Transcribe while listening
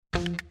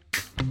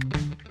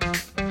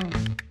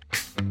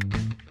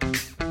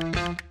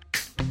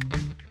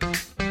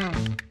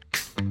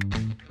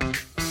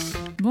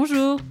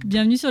Bonjour,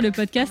 bienvenue sur le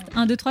podcast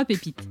 1, 2, 3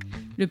 Pépites,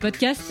 le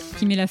podcast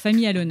qui met la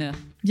famille à l'honneur.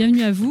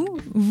 Bienvenue à vous,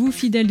 vous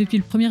fidèles depuis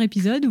le premier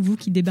épisode, ou vous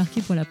qui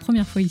débarquez pour la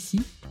première fois ici.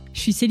 Je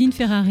suis Céline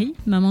Ferrari,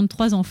 maman de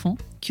 3 enfants,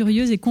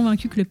 curieuse et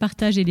convaincue que le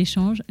partage et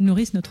l'échange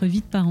nourrissent notre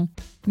vie de parents.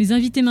 Mes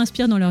invités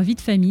m'inspirent dans leur vie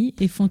de famille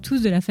et font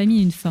tous de la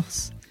famille une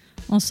force.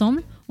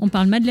 Ensemble, on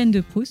parle Madeleine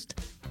de Proust,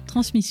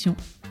 transmission,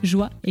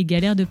 joie et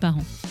galère de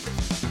parents.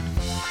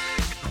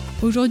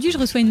 Aujourd'hui, je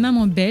reçois une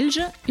maman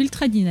belge,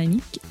 ultra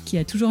dynamique, qui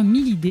a toujours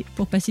 1000 idées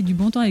pour passer du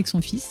bon temps avec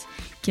son fils,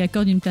 qui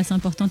accorde une place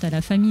importante à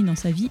la famille dans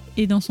sa vie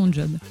et dans son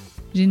job.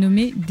 J'ai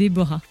nommé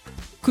Déborah,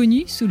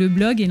 connue sous le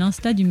blog et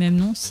l'Insta du même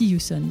nom, See You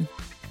Son.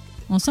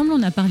 Ensemble,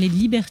 on a parlé de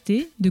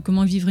liberté, de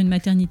comment vivre une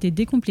maternité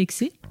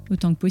décomplexée,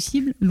 autant que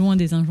possible, loin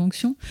des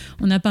injonctions.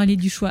 On a parlé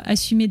du choix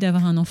assumé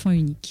d'avoir un enfant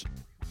unique.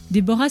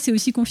 Déborah s'est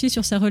aussi confiée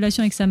sur sa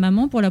relation avec sa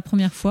maman pour la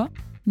première fois,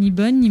 ni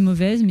bonne ni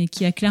mauvaise, mais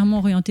qui a clairement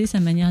orienté sa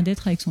manière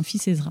d'être avec son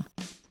fils Ezra.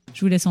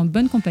 Je vous laisse en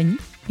bonne compagnie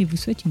et vous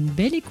souhaite une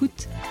belle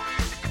écoute.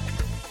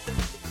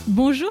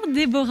 Bonjour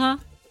Déborah.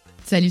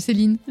 Salut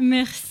Céline.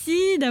 Merci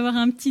d'avoir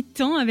un petit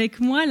temps avec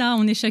moi. Là,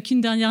 on est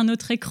chacune derrière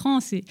notre écran.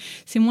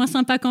 C'est moins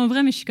sympa qu'en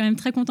vrai, mais je suis quand même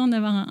très contente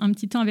d'avoir un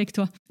petit temps avec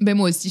toi. Ben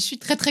moi aussi, je suis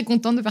très très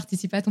contente de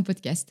participer à ton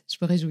podcast. Je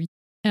me réjouis.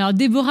 Alors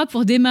Déborah,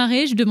 pour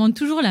démarrer, je demande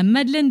toujours la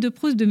Madeleine de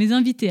Proust de mes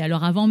invités.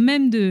 Alors avant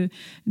même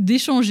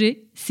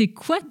d'échanger, c'est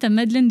quoi ta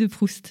Madeleine de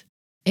Proust ?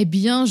 Eh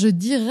bien, je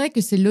dirais que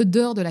c'est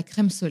l'odeur de la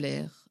crème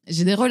solaire.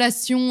 J'ai des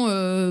relations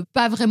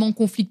pas vraiment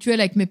conflictuelles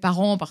avec mes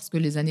parents parce que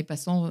les années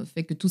passant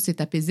fait que tout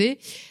s'est apaisé.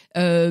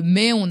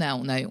 Mais on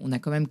a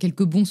quand même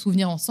quelques bons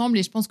souvenirs ensemble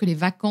et je pense que les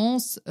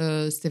vacances,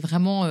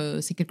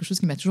 c'est quelque chose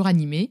qui m'a toujours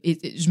animée.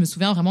 Et je me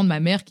souviens vraiment de ma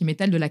mère qui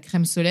m'étale de la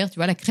crème solaire, tu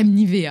vois, la crème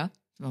Nivea.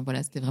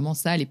 Voilà, c'était vraiment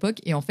ça à l'époque.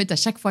 Et en fait, à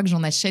chaque fois que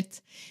j'en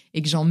achète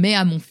et que j'en mets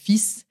à mon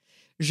fils,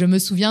 je me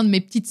souviens de mes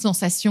petites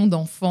sensations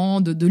d'enfant,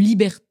 de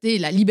liberté,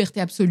 la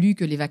liberté absolue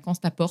que les vacances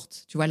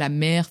t'apportent. Tu vois, la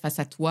mer face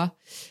à toi,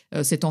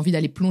 cette envie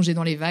d'aller plonger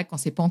dans les vagues quand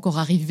c'est pas encore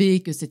arrivé,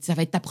 que ça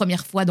va être ta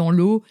première fois dans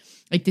l'eau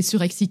et que t'es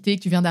surexcité,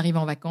 que tu viens d'arriver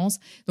en vacances.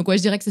 Donc ouais,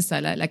 je dirais que c'est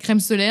ça, la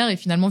crème solaire. Et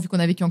finalement, vu qu'on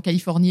a vécu en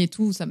Californie et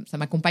tout, ça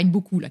m'accompagne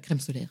beaucoup, la crème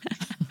solaire.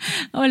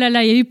 Oh là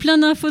là, il y a eu plein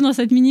d'infos dans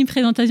cette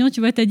mini-présentation.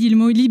 Tu vois, tu as dit le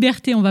mot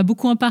liberté, on va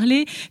beaucoup en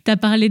parler. Tu as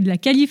parlé de la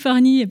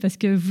Californie parce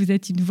que vous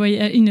êtes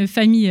une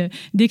famille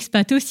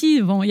d'expats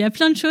aussi. Bon, il y a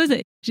plein de choses.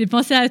 J'ai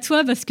pensé à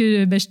toi parce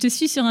que je te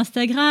suis sur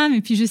Instagram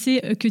et puis je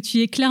sais que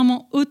tu es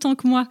clairement autant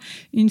que moi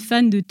une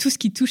fan de tout ce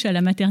qui touche à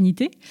la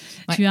maternité.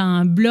 Ouais. Tu as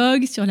un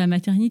blog sur la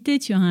maternité,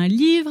 tu as un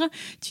livre,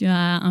 tu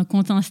as un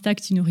compte Insta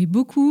que tu nourris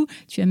beaucoup,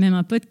 tu as même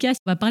un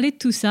podcast. On va parler de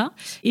tout ça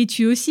et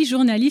tu es aussi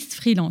journaliste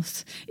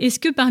freelance. Est-ce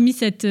que parmi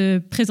cette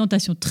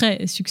présentation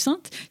très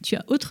succincte, tu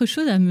as autre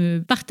chose à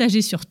me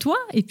partager sur toi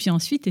et puis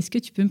ensuite, est-ce que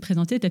tu peux me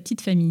présenter ta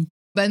petite famille ?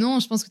 Bah non,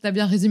 je pense que tu as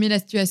bien résumé la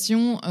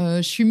situation.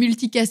 Je suis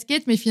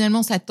multicasquette, mais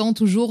finalement, ça tend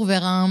toujours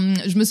vers un...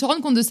 Je me suis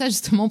rendu compte de ça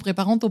justement en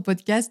préparant ton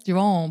podcast, tu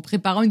vois, en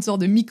préparant une sorte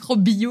de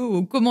micro-bio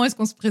au comment est-ce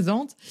qu'on se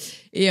présente.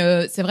 Et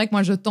c'est vrai que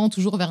moi, je tends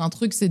toujours vers un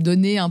truc, c'est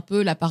donner un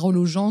peu la parole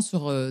aux gens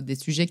sur des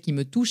sujets qui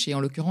me touchent. Et en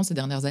l'occurrence, ces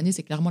dernières années,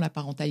 c'est clairement la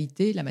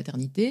parentalité, la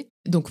maternité.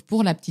 Donc,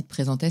 pour la petite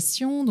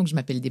présentation, donc je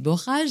m'appelle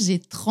Déborah, j'ai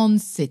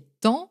 37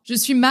 ans. Je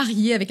suis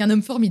mariée avec un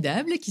homme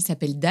formidable qui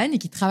s'appelle Dan et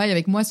qui travaille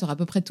avec moi sur à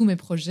peu près tous mes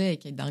projets et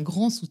qui est d'un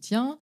grand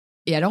soutien.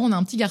 Et alors, on a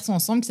un petit garçon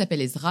ensemble qui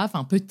s'appelle Ezra,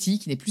 enfin petit,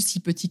 qui n'est plus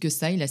si petit que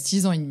ça, il a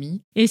 6 ans et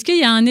demi. Est-ce qu'il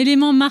y a un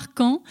élément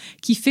marquant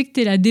qui fait que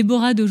tu es la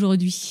Déborah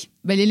d'aujourd'hui ?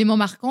 L'élément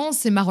marquant,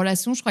 c'est ma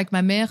relation, je crois, avec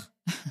ma mère.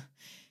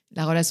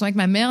 La relation avec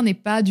ma mère n'est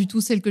pas du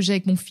tout celle que j'ai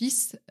avec mon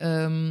fils.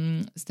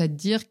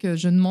 C'est-à-dire que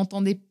je ne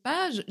m'entendais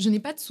pas, je n'ai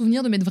pas de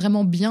souvenir de m'être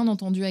vraiment bien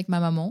entendue avec ma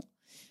maman.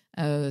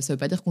 Ça ne veut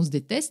pas dire qu'on se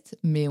déteste,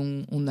 mais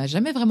on n'a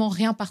jamais vraiment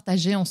rien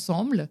partagé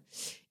ensemble.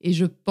 Et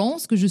je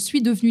pense que je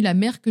suis devenue la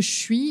mère que je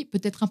suis,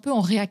 peut-être un peu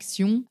en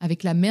réaction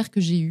avec la mère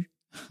que j'ai eue.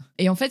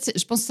 Et en fait,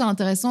 je pense que c'est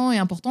intéressant et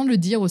important de le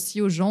dire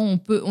aussi aux gens.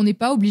 On n'est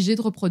pas obligé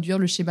de reproduire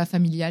le schéma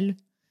familial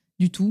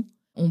du tout.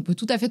 On peut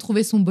tout à fait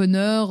trouver son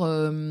bonheur.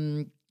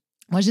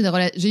 Moi,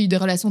 j'ai eu des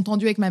relations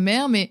tendues avec ma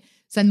mère, mais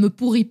ça ne me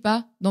pourrit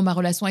pas dans ma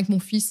relation avec mon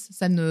fils.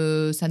 Ça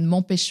ne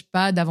m'empêche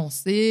pas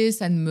d'avancer.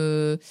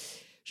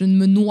 Je ne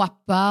me noie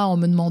pas en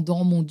me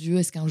demandant, mon Dieu,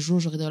 est-ce qu'un jour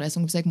j'aurai des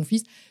relations comme ça avec mon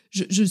fils ?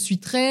 Je suis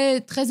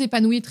très, très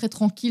épanouie, très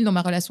tranquille dans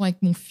ma relation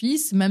avec mon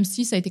fils, même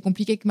si ça a été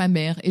compliqué avec ma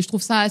mère. Et je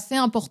trouve ça assez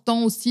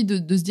important aussi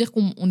de se dire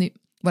qu'on n'est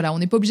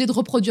pas obligé de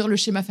reproduire le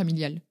schéma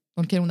familial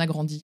dans lequel on a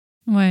grandi.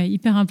 Ouais,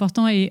 hyper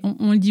important et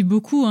on le dit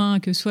beaucoup,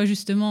 que soit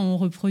justement on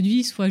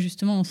reproduit, soit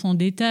justement on s'en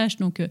détache.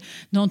 Donc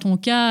dans ton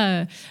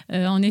cas,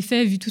 en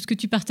effet, vu tout ce que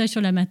tu partages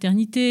sur la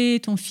maternité,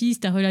 ton fils,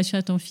 ta relation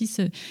à ton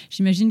fils,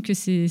 j'imagine que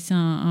c'est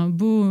un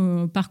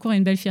beau parcours et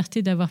une belle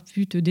fierté d'avoir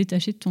pu te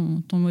détacher de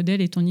ton modèle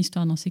et ton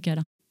histoire dans ces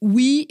cas-là.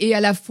 Oui, et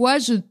à la fois,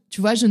 je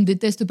ne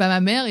déteste pas ma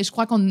mère et je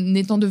crois qu'en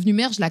étant devenue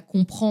mère, je la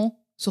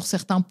comprends sur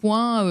certains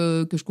points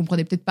que je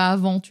comprenais peut-être pas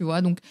avant, tu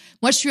vois. Donc,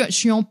 moi, je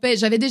suis en paix.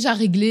 J'avais déjà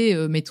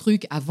réglé mes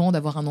trucs avant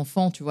d'avoir un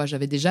enfant, tu vois.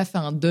 J'avais déjà fait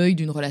un deuil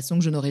d'une relation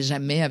que je n'aurais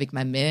jamais avec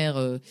ma mère.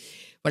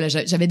 Voilà,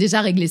 j'avais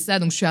déjà réglé ça,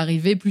 donc je suis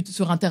arrivée plutôt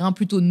sur un terrain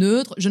plutôt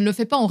neutre. Je ne le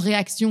fais pas en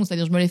réaction,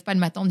 c'est-à-dire je me lève pas le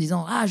matin en me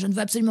disant « Ah, je ne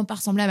veux absolument pas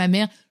ressembler à ma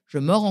mère ». Je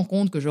me rends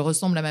compte que je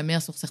ressemble à ma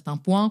mère sur certains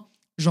points.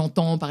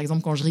 J'entends, par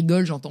exemple, quand je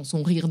rigole, j'entends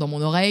son rire dans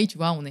mon oreille, tu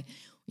vois.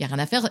 Il y a rien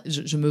à faire.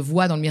 Je me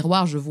vois dans le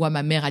miroir, je vois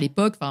ma mère à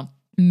l'époque.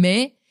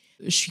 Mais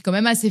je suis quand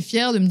même assez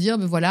fière de me dire,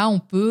 ben voilà, on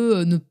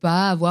peut ne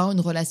pas avoir une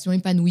relation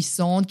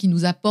épanouissante qui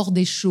nous apporte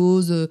des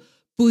choses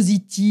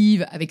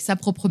positives avec sa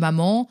propre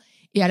maman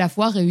et à la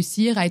fois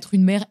réussir à être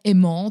une mère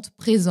aimante,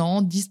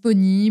 présente,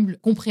 disponible,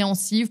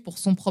 compréhensive pour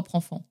son propre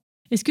enfant.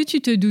 Est-ce que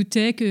tu te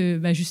doutais que,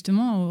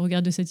 justement, au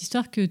regard de cette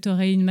histoire, que tu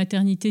aurais une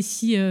maternité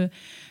si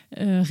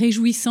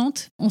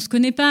réjouissante? On ne se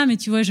connaît pas, mais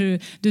tu vois,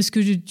 de ce que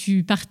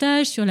tu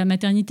partages sur la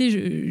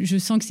maternité, je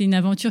sens que c'est une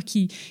aventure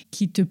qui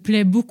te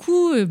plaît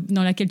beaucoup,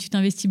 dans laquelle tu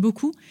t'investis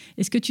beaucoup.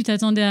 Est-ce que tu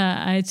t'attendais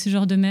à être ce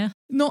genre de mère?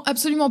 Non,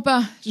 absolument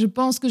pas. Je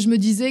pense que je me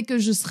disais que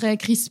je serais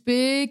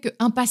crispée,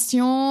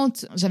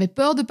 impatiente. J'avais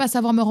peur de pas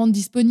savoir me rendre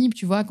disponible,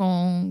 tu vois,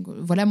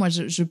 moi,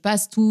 je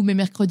passe tous mes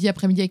mercredis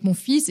après-midi avec mon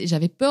fils et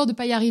j'avais peur de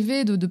pas y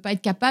arriver, de pas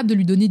être capable de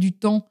lui donner du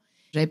temps.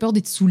 J'avais peur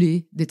d'être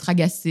saoulée, d'être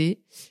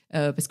agacée,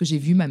 parce que j'ai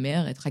vu ma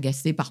mère être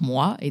agacée par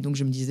moi. Et donc,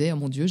 je me disais, oh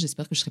mon Dieu,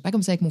 j'espère que je serai pas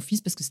comme ça avec mon fils,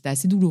 parce que c'était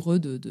assez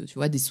douloureux tu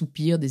vois, des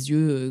soupirs, des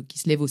yeux qui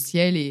se lèvent au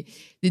ciel et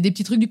des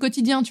petits trucs du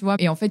quotidien, tu vois.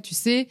 Et en fait, tu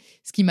sais,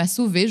 ce qui m'a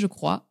sauvée, je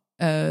crois,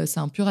 c'est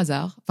un pur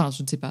hasard. Enfin,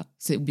 je ne sais pas,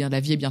 ou bien la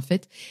vie est bien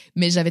faite.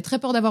 Mais j'avais très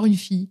peur d'avoir une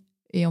fille.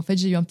 Et en fait,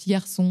 j'ai eu un petit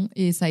garçon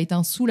et ça a été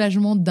un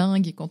soulagement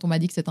dingue quand on m'a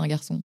dit que c'était un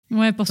garçon.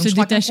 Ouais, pour donc, se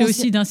détacher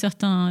aussi d'un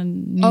certain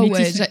mimétisme. Oh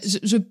ouais,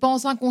 je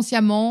pense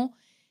inconsciemment.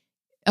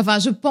 Enfin,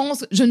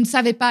 je ne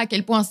savais pas à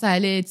quel point ça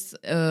allait être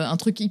un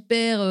truc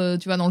hyper,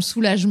 tu vois, dans le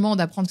soulagement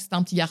d'apprendre que c'était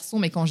un petit garçon.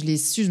 Mais quand je l'ai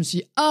su, je me suis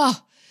dit,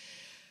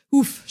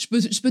 ouf,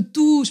 je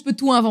peux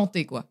tout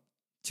inventer, quoi.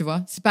 Tu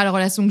vois, c'est pas la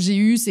relation que j'ai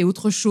eue, c'est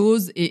autre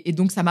chose. Et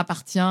donc, ça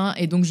m'appartient.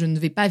 Et donc, je ne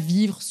vais pas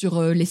vivre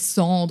sur les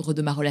cendres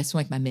de ma relation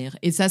avec ma mère.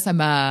 Et ça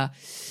m'a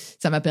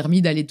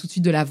permis d'aller tout de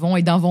suite de l'avant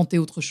et d'inventer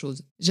autre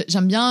chose.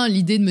 J'aime bien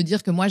l'idée de me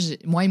dire que moi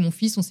et mon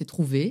fils, on s'est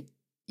trouvés.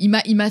 Il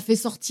m'a fait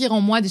sortir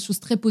en moi des choses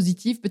très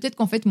positives. Peut-être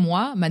qu'en fait,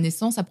 moi, ma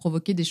naissance a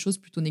provoqué des choses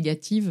plutôt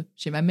négatives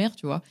chez ma mère,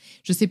 tu vois.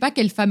 Je sais pas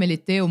quelle femme elle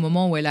était au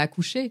moment où elle a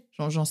accouché.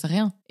 J'en sais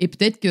rien. Et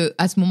peut-être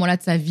qu'à ce moment-là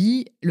de sa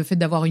vie, le fait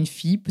d'avoir une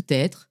fille,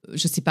 peut-être,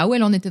 je sais pas où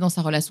elle en était dans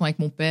sa relation avec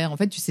mon père. En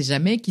fait, tu sais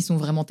jamais qui sont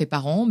vraiment tes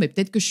parents, mais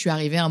peut-être que je suis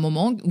arrivée à un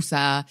moment où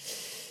ça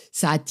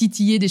a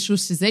titillé des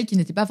choses chez elle qui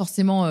n'étaient pas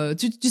forcément...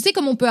 Tu sais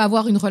comme on peut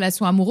avoir une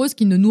relation amoureuse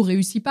qui ne nous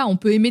réussit pas. On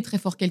peut aimer très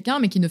fort quelqu'un,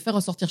 mais qui ne fait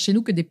ressortir chez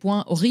nous que des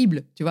points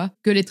horribles, tu vois,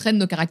 que les traits de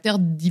nos caractères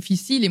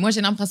difficiles. Et moi,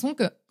 j'ai l'impression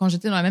que quand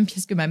j'étais dans la même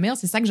pièce que ma mère,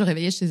 c'est ça que je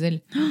réveillais chez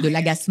elle, de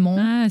l'agacement.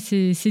 Ah,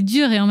 c'est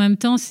dur et en même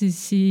temps, c'est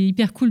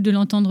hyper cool de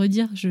l'entendre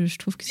dire. Je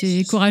trouve que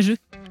c'est courageux.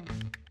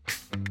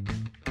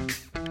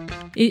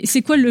 Et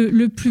c'est quoi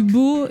le plus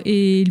beau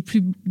et le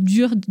plus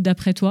dur,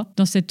 d'après toi,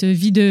 dans cette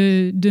vie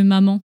de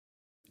maman?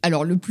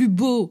 Alors, le plus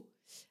beau,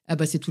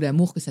 c'est tout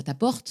l'amour que ça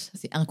t'apporte.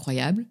 C'est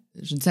incroyable.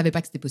 Je ne savais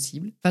pas que c'était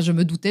possible. Enfin, je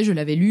me doutais, je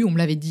l'avais lu, on me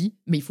l'avait dit,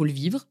 mais il faut le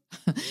vivre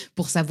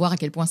pour savoir à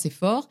quel point c'est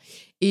fort.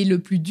 Et le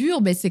plus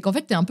dur, c'est qu'en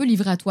fait, tu es un peu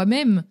livré à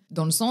toi-même,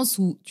 dans le sens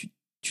où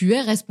tu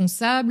es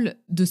responsable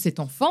de cet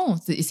enfant.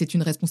 Et c'est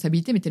une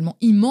responsabilité, mais tellement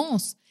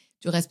immense.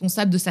 Tu es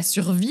responsable de sa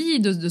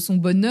survie, de son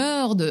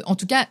bonheur, en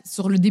tout cas,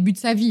 sur le début de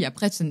sa vie.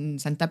 Après, ça ne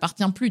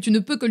t'appartient plus. Tu ne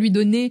peux que lui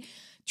donner...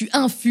 Tu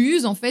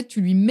infuses, en fait, tu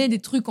lui mets des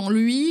trucs en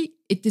lui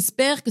et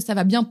t'espères que ça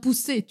va bien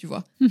pousser, tu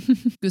vois.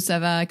 que ça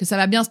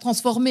va bien se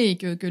transformer,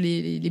 que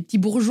les petits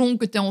bourgeons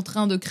que t'es en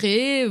train de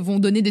créer vont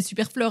donner des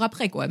super fleurs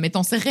après, quoi. Mais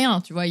t'en sais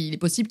rien, tu vois. Il est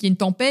possible qu'il y ait une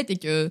tempête et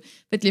que,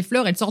 en fait, les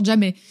fleurs, elles sortent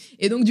jamais.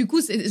 Et donc, du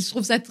coup, je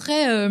trouve ça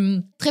très,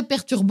 très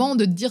perturbant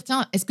de te dire,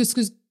 tiens, est-ce que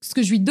ce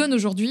que je lui donne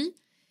aujourd'hui,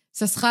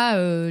 ça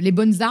sera les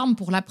bonnes armes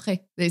pour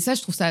l'après. Et ça,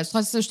 je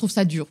trouve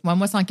ça dur.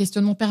 Moi, c'est un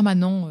questionnement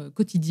permanent,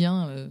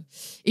 quotidien,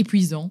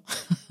 épuisant,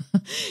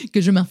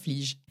 que je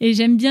m'inflige. Et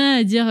j'aime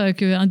bien dire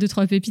que 1, 2,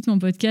 3 pépites, mon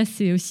podcast,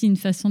 c'est aussi une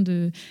façon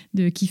de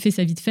kiffer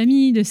sa vie de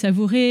famille, de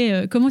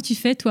savourer. Comment tu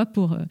fais, toi,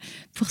 pour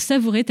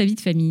savourer ta vie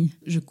de famille?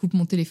 Je coupe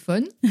mon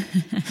téléphone.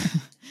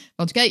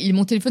 En tout cas,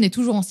 mon téléphone est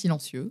toujours en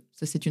silencieux.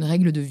 Ça, c'est une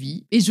règle de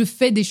vie. Et je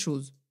fais des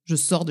choses. Je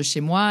sors de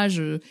chez moi.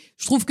 Je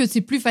trouve que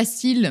c'est plus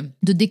facile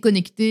de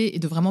déconnecter et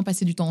de vraiment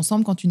passer du temps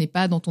ensemble quand tu n'es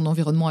pas dans ton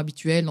environnement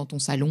habituel, dans ton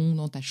salon,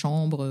 dans ta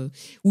chambre,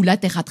 où là,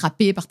 t'es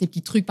rattrapé par tes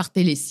petits trucs, par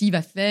tes lessives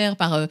à faire,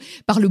 par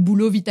le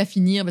boulot vite à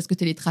finir, parce que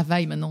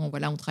télétravail, maintenant,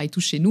 voilà, on travaille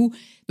tous chez nous.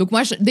 Donc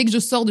moi, dès que je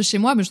sors de chez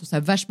moi, je trouve ça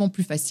vachement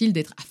plus facile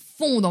d'être à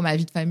fond dans ma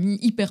vie de famille,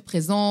 hyper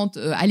présente,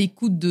 à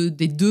l'écoute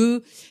des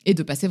deux, et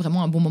de passer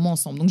vraiment un bon moment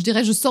ensemble. Donc je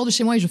dirais, je sors de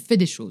chez moi et je fais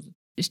des choses.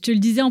 Je te le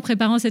disais en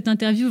préparant cette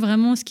interview,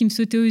 vraiment, ce qui me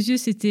sautait aux yeux,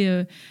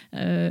 c'était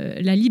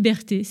la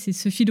liberté. C'est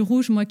ce fil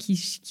rouge, moi,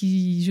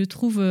 qui je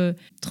trouve,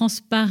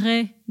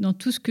 transparaît dans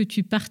tout ce que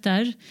tu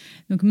partages.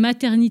 Donc,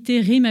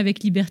 maternité rime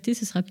avec liberté,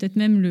 ce sera peut-être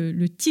même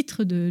le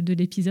titre de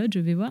l'épisode, je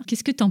vais voir.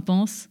 Qu'est-ce que tu en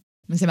penses ?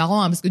 Mais c'est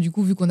marrant, hein, parce que du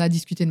coup, vu qu'on a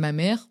discuté de ma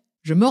mère,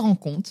 je me rends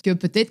compte que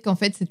peut-être qu'en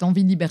fait, cette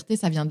envie de liberté,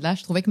 ça vient de là.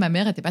 Je trouvais que ma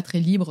mère était pas très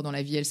libre dans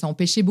la vie. Elle s'est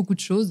empêchée beaucoup de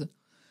choses.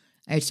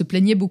 Elle se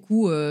plaignait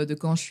beaucoup de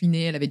quand je suis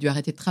née. Elle avait dû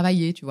arrêter de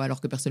travailler, tu vois,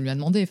 alors que personne lui a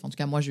demandé. Enfin, en tout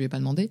cas, moi, je lui ai pas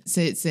demandé.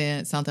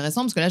 C'est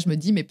intéressant parce que là, je me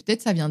dis, mais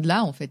peut-être ça vient de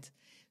là, en fait.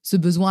 Ce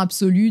besoin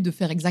absolu de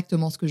faire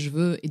exactement ce que je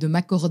veux et de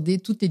m'accorder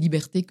toutes les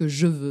libertés que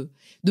je veux.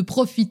 De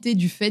profiter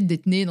du fait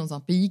d'être né dans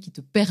un pays qui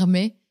te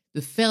permet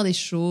de faire des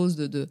choses,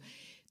 de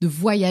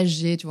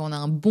voyager. Tu vois, on a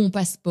un bon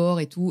passeport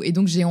et tout. Et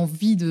donc, j'ai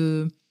envie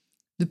de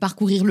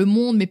parcourir le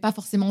monde, mais pas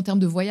forcément en termes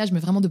de voyage,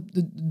 mais vraiment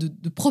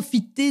de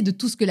profiter de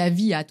tout ce que la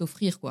vie a à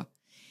t'offrir, quoi.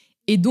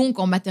 Et donc,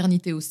 en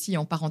maternité aussi,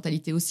 en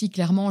parentalité aussi,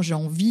 clairement, j'ai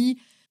envie...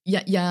 Il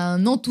y a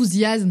un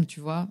enthousiasme, tu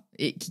vois,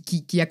 et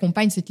qui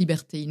accompagne cette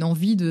liberté. Une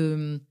envie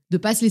de ne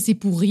pas se laisser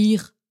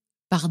pourrir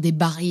par des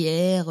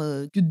barrières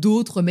que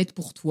d'autres mettent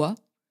pour toi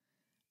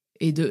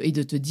et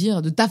de te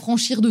dire, de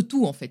t'affranchir de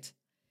tout, en fait.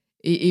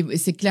 Et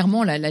c'est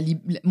clairement...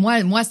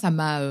 Moi, ça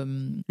m'a...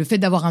 le fait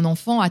d'avoir un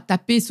enfant a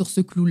tapé sur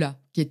ce clou-là,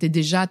 qui était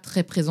déjà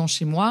très présent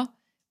chez moi,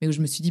 mais où je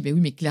me suis dit, oui,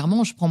 mais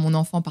clairement, je prends mon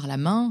enfant par la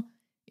main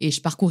et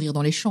je pars courir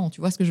dans les champs, tu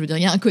vois ce que je veux dire?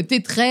 Il y a un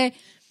côté très...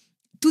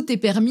 Tout est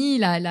permis,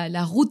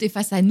 la route est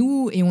face à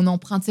nous et on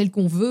emprunte celle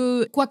qu'on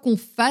veut. Quoi qu'on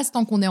fasse,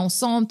 tant qu'on est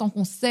ensemble, tant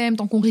qu'on s'aime,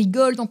 tant qu'on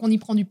rigole, tant qu'on y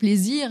prend du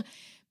plaisir,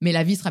 mais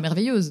la vie sera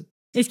merveilleuse.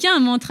 Est-ce qu'il y a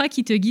un mantra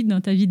qui te guide dans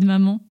ta vie de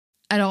maman?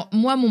 Alors,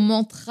 moi, mon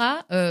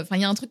mantra, il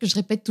y a un truc que je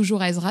répète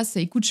toujours à Ezra,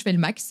 c'est « écoute, je fais le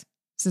max ».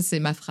 Ça, c'est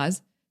ma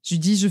phrase. Je lui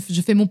dis «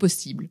 je fais mon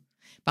possible ».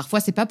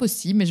 Parfois, c'est pas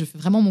possible, mais je fais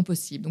vraiment mon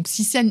possible. Donc,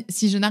 si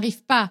je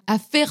n'arrive pas à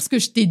faire ce que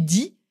je t'ai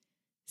dit,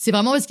 c'est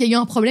vraiment parce qu'il y a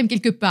eu un problème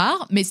quelque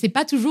part, mais c'est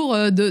pas toujours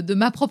de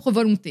ma propre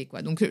volonté,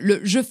 quoi. Donc,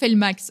 je fais le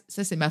max,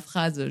 ça, c'est ma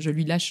phrase, je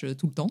lui lâche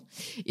tout le temps.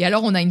 Et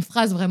alors, on a une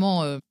phrase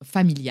vraiment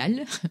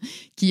familiale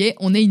qui est «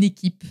 on est une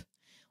équipe ».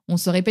 On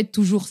se répète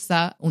toujours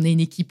ça, on est une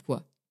équipe,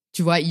 quoi.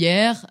 Tu vois,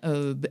 hier,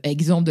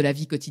 exemple de la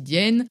vie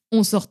quotidienne,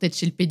 on sortait de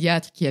chez le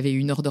pédiatre qui avait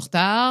 1 heure de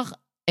retard.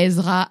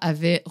 Ezra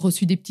avait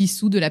reçu des petits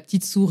sous de la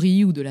petite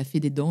souris ou de la fée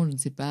des dents, je ne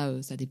sais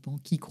pas, ça dépend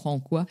qui croit en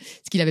quoi,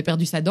 parce qu'il avait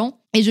perdu sa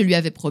dent. Et je lui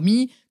avais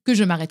promis que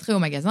je m'arrêterais au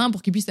magasin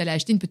pour qu'il puisse aller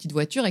acheter une petite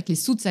voiture avec les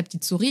sous de sa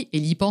petite souris. Et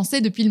il y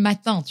pensait depuis le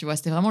matin, tu vois.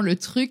 C'était vraiment le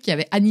truc qui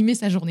avait animé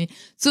sa journée.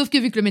 Sauf que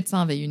vu que le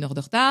médecin avait 1 heure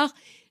de retard,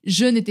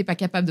 je n'étais pas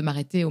capable de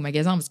m'arrêter au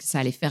magasin parce que ça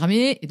allait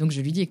fermer. Et donc,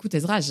 je lui dis, écoute,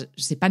 Ezra,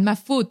 c'est pas de ma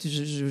faute.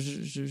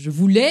 Je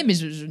voulais, mais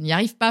je n'y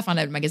arrive pas. Enfin,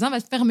 là, le magasin va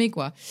se fermer,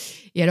 quoi.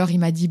 Et alors, il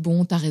m'a dit,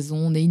 bon, t'as raison,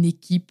 on est une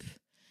équipe.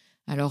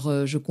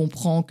 Alors, je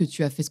comprends que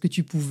tu as fait ce que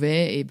tu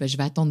pouvais et je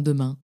vais attendre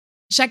demain.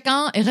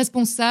 Chacun est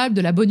responsable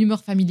de la bonne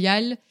humeur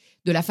familiale,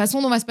 de la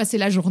façon dont va se passer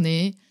la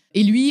journée,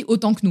 et lui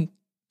autant que nous.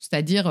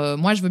 C'est-à-dire,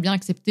 moi, je veux bien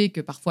accepter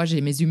que parfois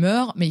j'ai mes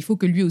humeurs, mais il faut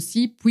que lui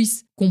aussi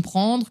puisse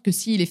comprendre que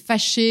s'il est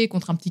fâché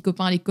contre un petit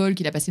copain à l'école,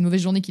 qu'il a passé une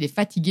mauvaise journée, qu'il est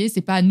fatigué,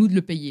 c'est pas à nous de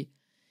le payer.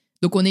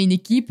 Donc, on est une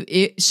équipe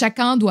et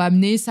chacun doit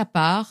amener sa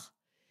part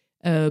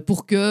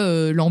pour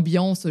que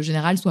l'ambiance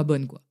générale soit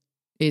bonne, quoi.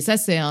 Et ça,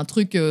 c'est un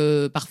truc,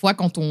 parfois,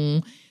 quand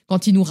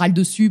il nous râle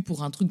dessus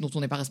pour un truc dont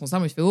on n'est pas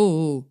responsable, il fait «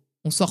 oh,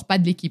 on sort pas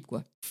de l'équipe,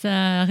 quoi ».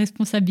 Ça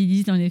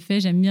responsabilise, en effet.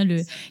 J'aime bien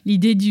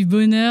l'idée du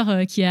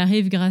bonheur qui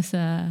arrive grâce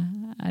à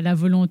la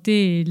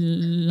volonté et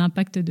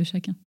l'impact de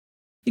chacun.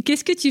 Et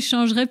qu'est-ce que tu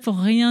changerais pour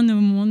rien au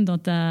monde dans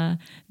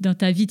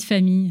ta vie de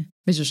famille?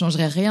 Mais je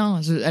changerais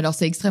rien. Alors,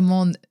 c'est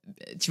extrêmement,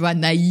 tu vois,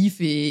 naïf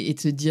et de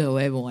se dire «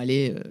 ouais, bon,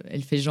 allez,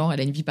 elle fait genre, elle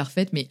a une vie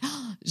parfaite ». Mais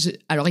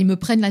alors, ils me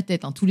prennent la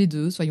tête, hein, tous les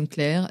deux, soyons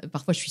clairs.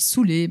 Parfois, je suis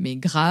saoulée, mais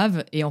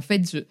grave. Et en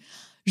fait,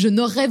 je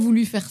n'aurais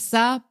voulu faire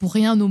ça pour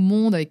rien au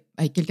monde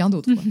avec quelqu'un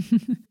d'autre, quoi.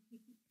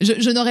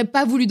 Je n'aurais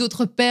pas voulu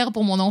d'autre père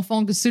pour mon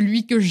enfant que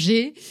celui que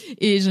j'ai,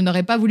 et je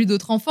n'aurais pas voulu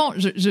d'autres enfants.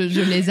 Je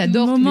les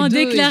adore tous les deux. Moment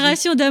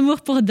déclaration d'amour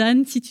pour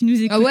Dan, si tu nous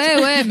écoutes. Ah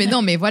ouais, mais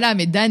non, mais voilà,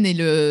 mais Dan est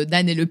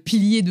le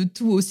pilier de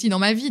tout aussi dans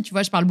ma vie. Tu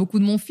vois, je parle beaucoup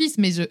de mon fils,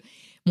 mais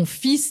mon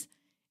fils,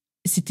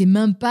 c'était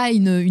même pas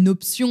une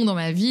option dans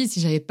ma vie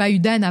si j'avais pas eu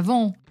Dan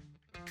avant.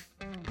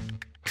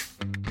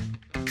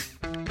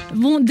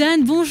 Bon,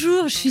 Dan,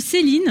 bonjour, je suis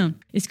Céline.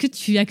 Est-ce que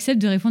tu acceptes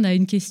de répondre à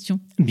une question?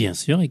 Bien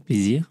sûr, avec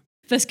plaisir.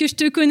 Parce que je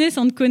te connais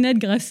sans te connaître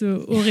grâce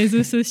aux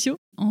réseaux sociaux.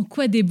 En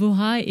quoi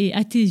Déborah est,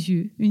 à tes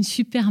yeux, une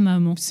super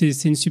maman? C'est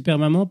une super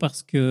maman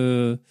parce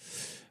qu'elle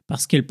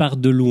part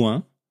de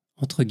loin,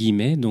 entre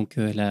guillemets. Donc,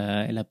 elle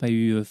a pas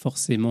eu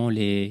forcément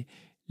les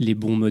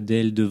bons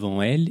modèles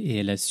devant elle et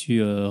elle a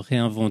su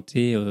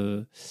réinventer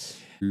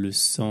le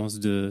sens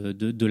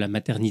de la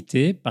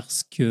maternité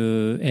parce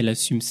qu'elle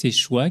assume ses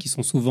choix qui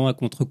sont souvent à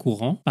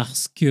contre-courant,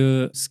 parce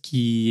que ce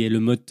qui est le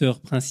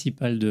moteur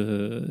principal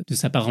de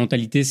sa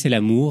parentalité, c'est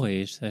l'amour,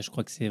 et ça, je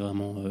crois que c'est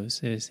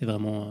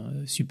vraiment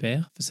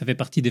super. Ça fait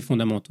partie des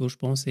fondamentaux, je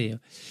pense, et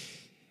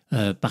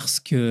parce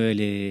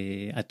qu'elle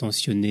est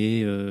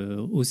attentionnée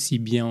aussi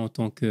bien en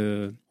tant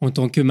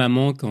que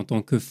maman qu'en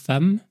tant que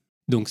femme.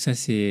 Donc ça,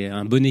 c'est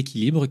un bon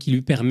équilibre qui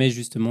lui permet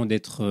justement de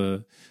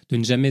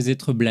ne jamais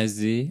être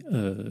blasée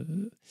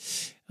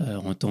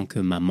en tant que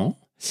maman.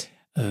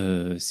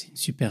 C'est une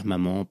super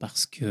maman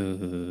parce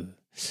que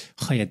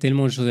Il y a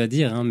tellement de choses à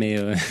dire, hein, mais...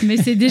 Mais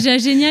c'est déjà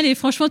génial. Et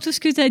franchement, tout ce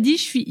que tu as dit,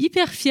 je suis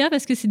hyper fière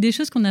parce que c'est des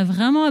choses qu'on a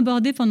vraiment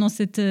abordées pendant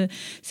cet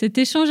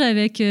échange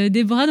avec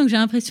Déborah. Donc, j'ai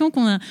l'impression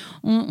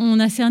qu'on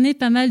a cerné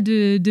pas mal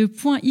de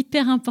points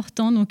hyper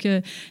importants. Donc,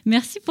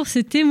 merci pour ce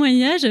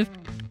témoignage.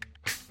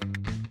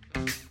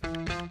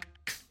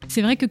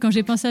 C'est vrai que quand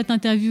j'ai pensé à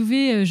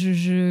t'interviewer,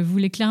 je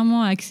voulais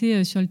clairement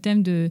axer sur le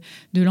thème de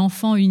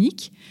l'enfant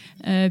unique,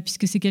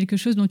 puisque c'est quelque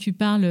chose dont tu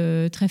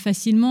parles très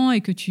facilement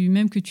et que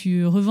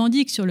tu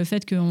revendiques sur le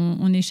fait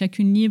qu'on est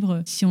chacune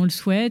libre, si on le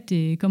souhaite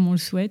et comme on le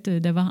souhaite,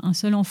 d'avoir un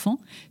seul enfant,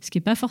 ce qui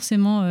n'est pas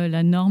forcément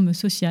la norme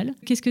sociale.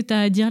 Qu'est-ce que tu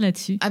as à dire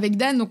là-dessus ? Avec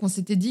Dan, donc on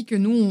s'était dit que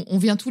nous, on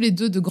vient tous les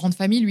deux de grandes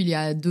familles. Lui, il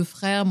a 2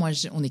 frères, moi,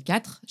 on est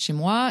 4 chez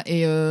moi.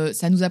 Et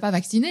ça ne nous a pas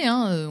vaccinés.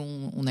 Hein.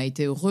 On a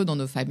été heureux dans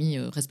nos familles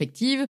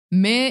respectives,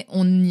 mais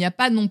on n'y a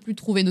pas non plus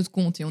trouvé notre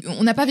compte. Et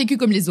on n'a pas vécu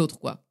comme les autres,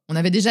 quoi. On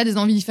avait déjà des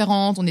envies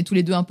différentes. On est tous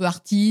les deux un peu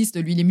artistes.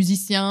 Lui, il est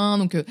musicien,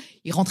 donc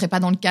il rentrait pas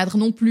dans le cadre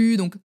non plus.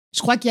 Donc, je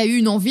crois qu'il y a eu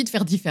une envie de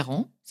faire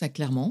différent, ça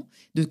clairement,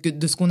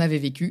 de ce qu'on avait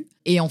vécu.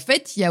 Et en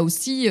fait, il y a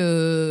aussi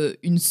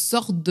une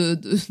sorte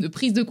de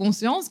prise de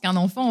conscience qu'un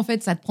enfant, en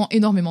fait, ça te prend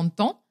énormément de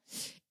temps.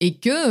 Et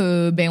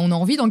que on a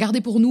envie d'en garder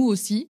pour nous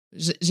aussi.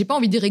 J'ai pas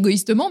envie de dire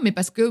égoïstement, mais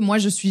parce que moi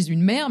je suis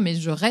une mère, mais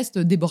je reste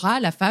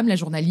Déborah, la femme, la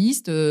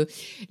journaliste,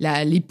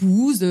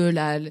 l'épouse,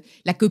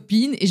 la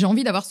copine, et j'ai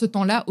envie d'avoir ce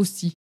temps-là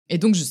aussi. Et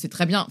donc je sais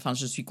très bien, enfin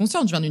je suis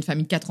consciente, je viens d'une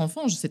famille de 4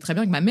 enfants, je sais très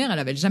bien que ma mère, elle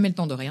avait jamais le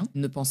temps de rien,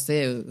 elle ne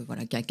pensait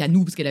qu'à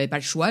nous parce qu'elle avait pas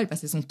le choix, elle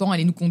passait son temps à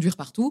aller nous conduire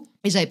partout,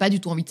 et j'avais pas du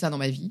tout envie de ça dans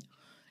ma vie.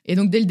 Et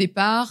donc dès le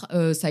départ,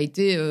 ça a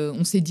été,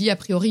 on s'est dit a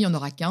priori il y en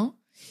aura qu'un.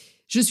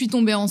 Je suis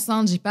tombée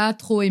enceinte, j'ai pas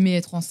trop aimé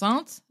être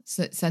enceinte.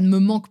 Ça ne me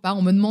manque pas.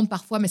 On me demande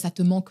parfois, mais ça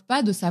te manque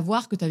pas de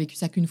savoir que tu as vécu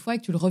ça qu'une fois et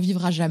que tu le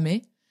revivras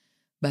jamais?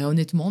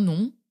 Honnêtement,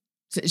 non.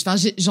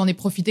 J'en ai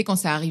profité quand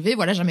ça arrivait.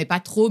 Voilà, j'aimais pas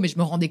trop, mais je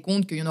me rendais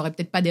compte qu'il y en aurait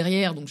peut-être pas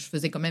derrière, donc je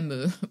faisais quand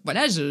même.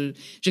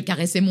 Je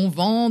caressais mon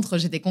ventre.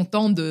 J'étais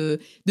contente de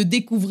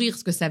découvrir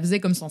ce que ça faisait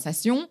comme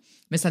sensation,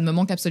 mais ça ne me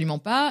manque absolument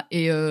pas.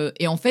 Et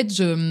en fait,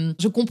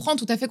 je comprends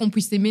tout à fait qu'on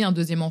puisse aimer un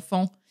deuxième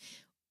enfant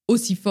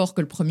aussi fort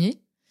que le premier.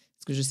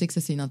 Parce que je sais que ça,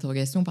 c'est une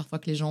interrogation parfois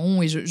que les gens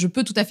ont, et je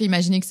peux tout à fait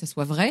imaginer que ça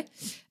soit vrai.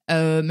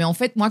 Mais en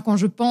fait, moi, quand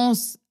je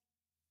pense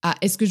à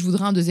est-ce que je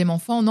voudrais un deuxième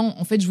enfant, non,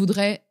 en fait, je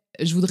voudrais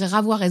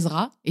ravoir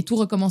Ezra et tout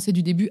recommencer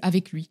du début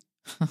avec lui.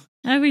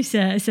 Ah oui,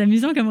 c'est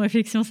amusant comme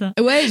réflexion, ça.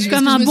 Ouais,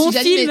 comme un bon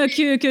film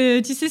que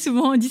tu sais,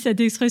 souvent on dit cette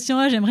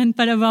expression, j'aimerais ne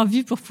pas l'avoir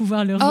vu pour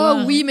pouvoir le revoir.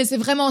 Oh oui, mais c'est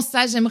vraiment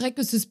ça. J'aimerais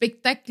que ce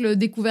spectacle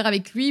découvert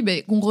avec lui,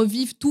 qu'on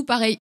revive tout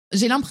pareil.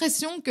 J'ai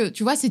l'impression que,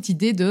 tu vois, cette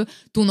idée de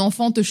ton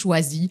enfant te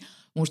choisit.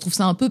 Bon, je trouve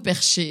ça un peu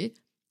perché,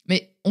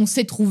 mais on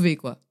s'est trouvé,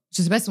 quoi.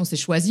 Je sais pas si on s'est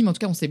choisi, mais en tout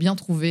cas, on s'est bien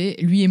trouvé,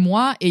 lui et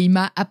moi, et il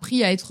m'a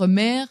appris à être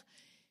mère.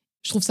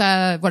 Je trouve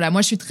ça, voilà,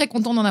 moi, je suis très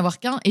contente d'en avoir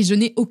qu'un, et je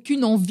n'ai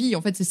aucune envie.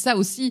 En fait, c'est ça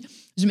aussi.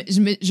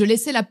 Je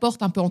laissais la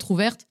porte un peu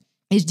entrouverte,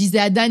 et je disais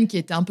à Dan, qui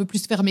était un peu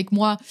plus fermé que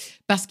moi,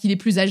 parce qu'il est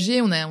plus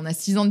âgé, on a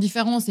 6 ans de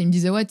différence, et il me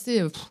disait, ouais, tu sais,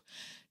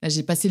 là,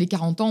 j'ai passé les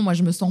 40 ans, moi,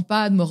 je me sens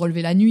pas de me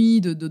relever la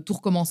nuit, de tout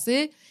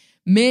recommencer.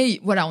 Mais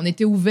voilà, on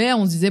était ouverts,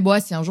 on se disait,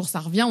 si un jour ça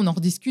revient, on en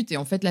rediscute. Et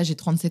en fait, là, j'ai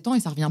 37 ans et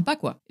ça revient pas,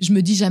 quoi. Je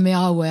me dis jamais,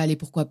 ah ouais, allez,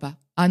 pourquoi pas.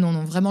 Ah non,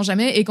 vraiment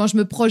jamais. Et quand je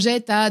me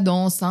projette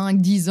dans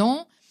 5, 10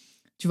 ans,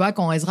 tu vois,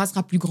 quand Ezra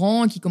sera plus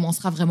grand, qu'il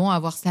commencera vraiment à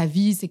avoir sa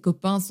vie, ses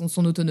copains,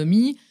 son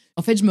autonomie,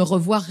 en fait, je me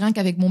revois rien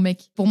qu'avec mon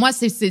mec. Pour moi,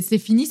 c'est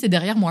fini, c'est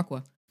derrière moi,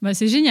 quoi.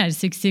 C'est génial,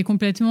 c'est que c'est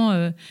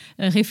complètement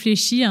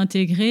réfléchi,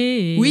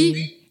 intégré. Et...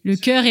 Oui. Le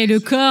cœur et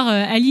le corps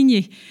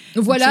alignés.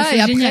 Voilà, ça,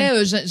 et génial.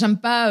 après, j'aime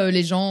pas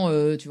les gens,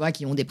 tu vois,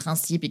 qui ont des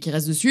principes et qui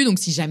restent dessus. Donc,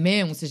 si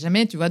jamais, on sait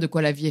jamais, tu vois, de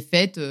quoi la vie est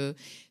faite.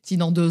 Si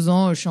dans 2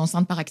 ans, je suis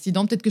enceinte par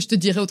accident, peut-être que je te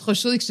dirai autre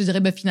chose et que je te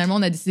dirai, finalement,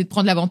 on a décidé de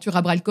prendre l'aventure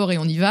à bras-le-corps et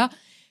on y va.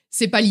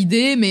 C'est pas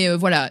l'idée, mais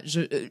voilà.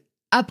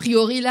 A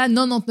priori, là,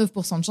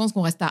 99% de chances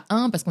qu'on reste à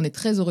 1 parce qu'on est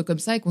très heureux comme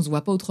ça et qu'on se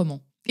voit pas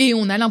autrement. Et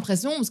on a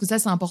l'impression, parce que ça,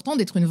 c'est important,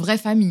 d'être une vraie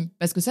famille.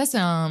 Parce que ça, c'est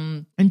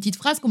une petite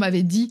phrase qu'on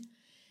m'avait dit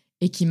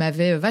et qui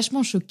m'avait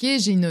vachement choquée.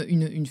 J'ai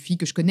une fille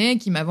que je connais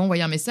qui m'avait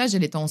envoyé un message.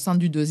 Elle était enceinte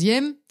du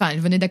 2e. Enfin,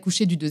 elle venait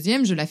d'accoucher du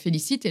 2e. Je la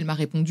félicite et elle m'a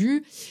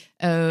répondu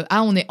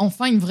on est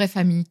enfin une vraie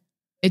famille.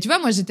 Et tu vois,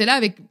 moi, j'étais là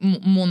avec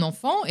mon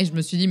enfant et je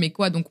me suis dit, mais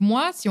quoi? Donc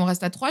moi, si on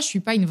reste à 3, je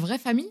suis pas une vraie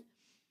famille?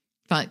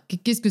 Enfin,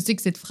 qu'est-ce que c'est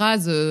que cette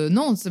phrase?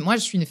 Non, moi,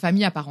 je suis une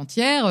famille à part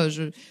entière.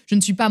 Je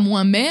ne suis pas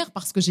moins mère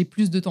parce que j'ai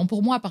plus de temps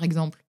pour moi, par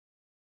exemple.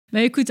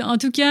 Écoute, en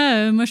tout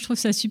cas, moi je trouve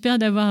ça super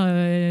d'avoir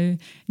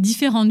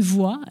différentes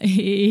voix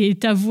et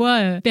ta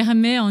voix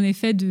permet en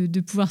effet de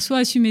pouvoir soit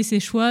assumer ses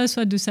choix,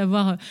 soit de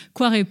savoir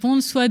quoi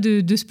répondre, soit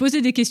de se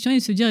poser des questions et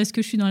de se dire est-ce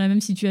que je suis dans la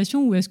même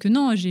situation ou est-ce que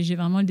non, j'ai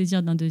vraiment le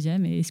désir d'un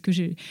deuxième et est-ce que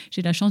j'ai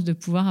la chance de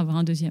pouvoir avoir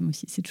un deuxième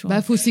aussi. C'est toujours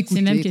faut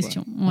s'écouter, c'est la même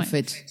question. Ouais. En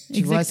fait,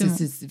 tu vois,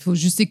 faut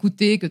juste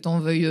s'écouter, que t'en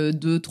veuilles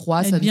 2,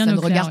 3, ça ne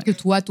regarde que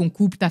toi, ton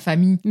couple, ta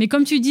famille. Mais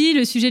comme tu dis,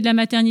 le sujet de la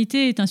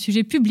maternité est un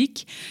sujet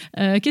public.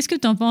 Qu'est-ce que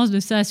tu en penses de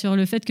ça? sur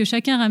le fait que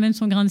chacun ramène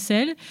son grain de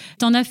sel.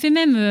 Tu en as fait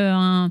même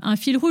un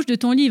fil rouge de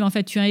ton livre. En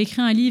fait, tu as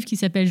écrit un livre qui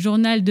s'appelle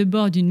Journal de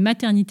bord d'une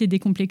maternité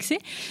décomplexée.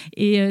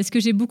 Et ce que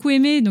j'ai beaucoup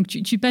aimé, donc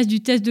tu passes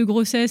du test de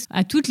grossesse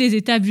à toutes les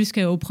étapes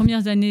jusqu'aux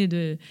premières années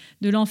de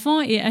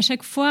l'enfant. Et à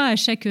chaque fois, à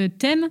chaque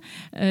thème,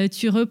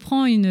 tu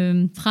reprends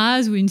une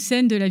phrase ou une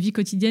scène de la vie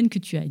quotidienne que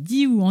tu as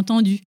dit ou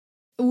entendu.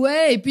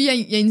 Ouais, et puis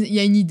il y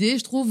a une idée,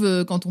 je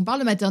trouve, quand on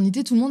parle de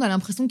maternité, tout le monde a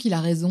l'impression qu'il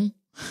a raison.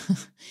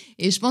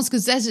 Et je pense que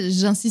ça,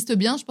 j'insiste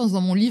bien, je pense dans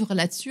mon livre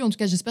là-dessus, en tout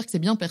cas j'espère que c'est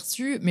bien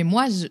perçu, mais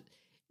moi,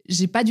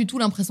 j'ai pas du tout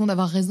l'impression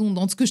d'avoir raison.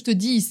 Dans ce que je te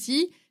dis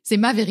ici, c'est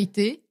ma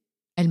vérité,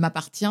 elle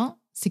m'appartient,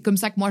 c'est comme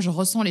ça que moi je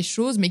ressens les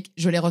choses, mais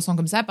je les ressens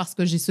comme ça parce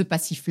que j'ai ce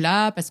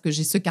passif-là, parce que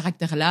j'ai ce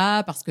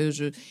caractère-là, parce que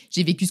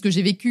j'ai vécu ce que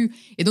j'ai vécu.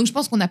 Et donc je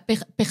pense qu'on a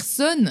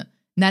personne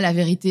n'a la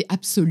vérité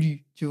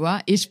absolue, tu vois.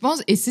 Et je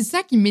pense, et c'est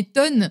ça qui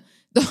m'étonne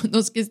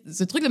dans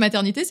ce truc de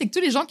maternité, c'est que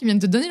tous les gens qui viennent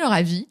te donner leur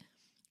avis,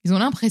 ils ont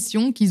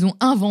l'impression qu'ils ont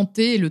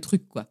inventé le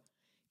truc, quoi.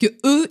 Que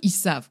eux, ils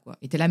savent, quoi.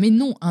 Et t'es là, mais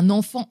non, un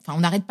enfant, enfin,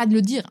 on n'arrête pas de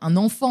le dire, un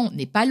enfant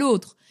n'est pas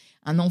l'autre.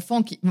 Un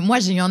enfant qui... Moi,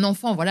 j'ai eu un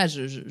enfant, voilà,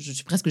 je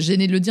suis presque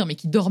gênée de le dire, mais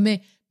qui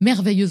dormait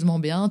merveilleusement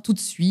bien, tout de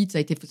suite. Ça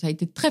a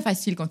été très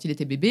facile quand il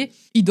était bébé.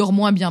 Il dort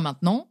moins bien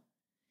maintenant.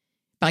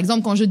 Par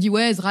exemple, quand je dis,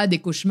 ouais, Ezra, des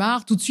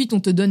cauchemars, tout de suite, on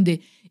te donne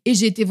des... Et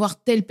j'ai été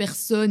voir telle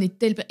personne et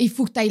telle... Il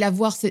faut que tu ailles la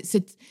voir,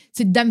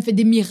 cette dame fait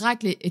des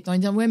miracles. Et t'as envie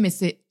de dire, ouais, mais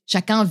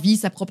chacun vit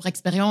sa propre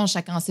expérience,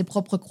 chacun a ses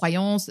propres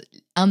croyances.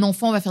 Un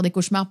enfant va faire des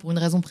cauchemars pour une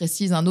raison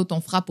précise, un autre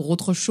en fera pour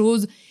autre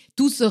chose.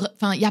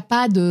 Enfin, il n'y a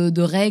pas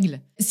de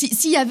règles.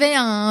 S'il y avait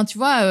tu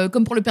vois,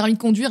 comme pour le permis de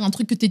conduire, un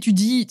truc que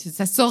t'étudies,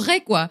 ça saurait,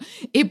 quoi.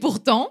 Et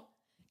pourtant,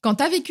 quand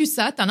t'as vécu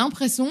ça, t'as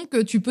l'impression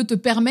que tu peux te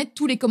permettre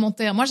tous les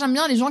commentaires. Moi, j'aime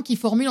bien les gens qui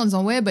formulent en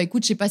disant, ouais, bah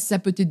écoute, je sais pas si ça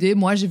peut t'aider.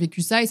 Moi, j'ai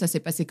vécu ça et ça s'est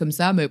passé comme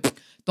ça, mais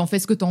t'en fais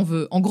ce que t'en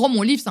veux. En gros,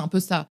 mon livre, c'est un peu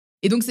ça.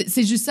 Et donc,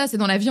 c'est juste ça, c'est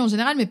dans la vie en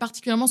général, mais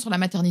particulièrement sur la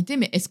maternité.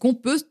 Mais est-ce qu'on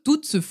peut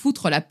toutes se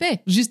foutre la paix?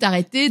 Juste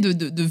arrêter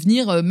de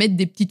venir mettre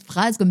des petites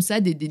phrases comme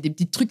ça, des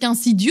petits trucs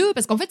insidieux,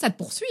 parce qu'en fait, ça te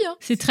poursuit. Hein.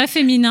 C'est très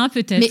féminin,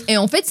 peut-être. Mais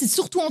en fait, c'est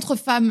surtout entre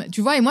femmes,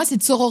 tu vois. Et moi,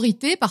 cette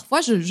sororité, parfois,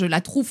 je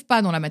la trouve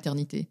pas dans la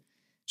maternité.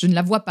 Je ne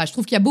la vois pas. Je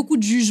trouve qu'il y a beaucoup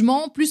de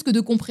jugement plus que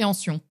de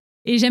compréhension.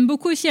 Et j'aime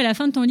beaucoup aussi, à la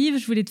fin de ton livre,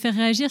 je voulais te faire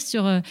réagir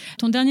sur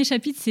ton dernier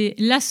chapitre, c'est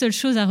la seule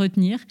chose à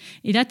retenir.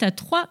 Et là, tu as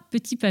 3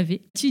 petits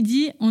pavés. Tu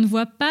dis, on ne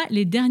voit pas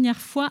les dernières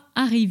fois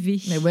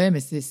arriver. Mais ouais, mais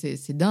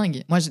c'est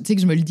dingue. Moi, tu sais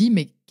que je me le dis,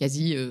 mais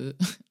quasi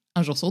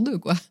un jour sur 2,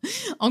 quoi.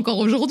 Encore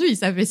aujourd'hui,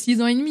 ça fait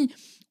 6 ans et demi.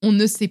 On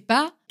ne sait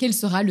pas quel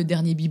sera le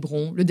dernier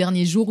biberon, le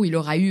dernier jour où il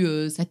aura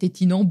eu sa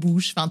tétine en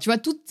bouche. Enfin, tu vois,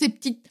 toutes ces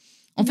petites...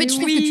 En fait, je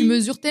trouve que tu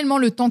mesures tellement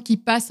le temps qui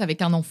passe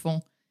avec un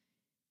enfant.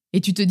 Et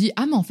tu te dis,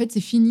 ah, mais en fait,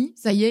 c'est fini,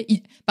 ça y est.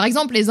 Par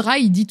exemple, Ezra,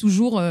 il dit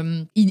toujours,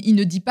 il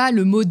ne dit pas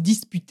le mot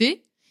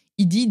disputer,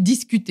 il dit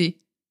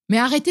discuter. Mais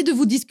arrêtez de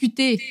vous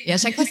discuter. Et à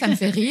chaque fois, ça me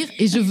fait rire.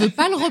 Et je veux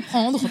pas le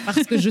reprendre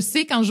parce que je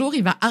sais qu'un jour,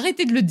 il va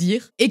arrêter de le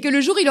dire. Et que le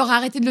jour, il aura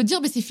arrêté de le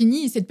dire, mais c'est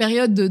fini. Cette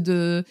période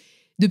de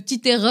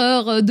petites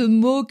erreurs, de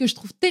mots que je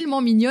trouve tellement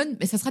mignonnes,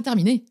 mais ça sera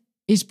terminé.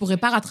 Et je pourrais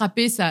pas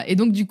rattraper ça. Et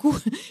donc, du coup,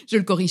 je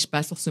le corrige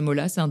pas sur ce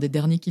mot-là. C'est un des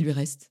derniers qui lui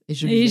reste.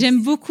 Et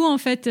j'aime beaucoup, en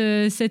fait,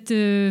 cette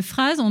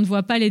phrase. On ne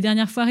voit pas les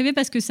dernières fois arriver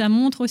parce que ça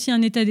montre aussi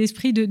un état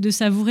d'esprit de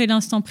savourer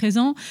l'instant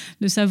présent,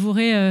 de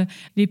savourer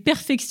les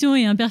perfections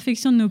et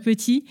imperfections de nos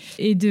petits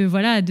et de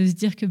se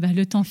dire que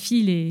le temps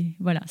file et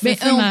voilà. Mais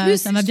en plus,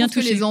 ça m'a bien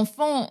touché. Que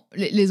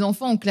les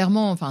enfants ont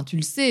clairement, enfin, tu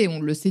le sais, on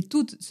le sait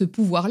toutes, ce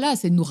pouvoir-là,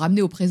 c'est de nous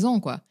ramener au présent,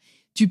 quoi.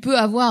 Tu peux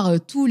avoir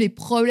tous les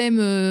problèmes,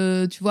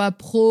 tu vois,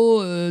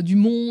 du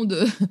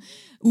monde,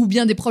 ou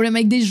bien des problèmes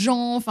avec des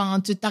gens. Enfin,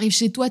 t'arrives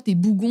chez toi, t'es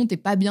bougon, t'es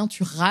pas bien,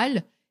 tu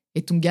râles.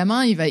 Et ton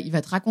gamin, il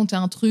va te raconter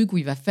un truc ou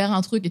il va faire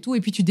un truc et tout. Et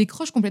puis tu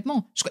décroches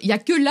complètement. Il y a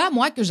que là,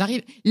 moi, que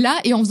j'arrive là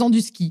et en faisant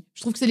du ski. Je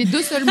trouve que c'est les 2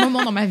 seuls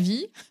moments dans ma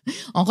vie,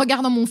 en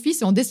regardant mon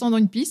fils et en descendant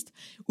une piste,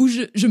 où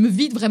je me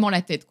vide vraiment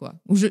la tête, quoi.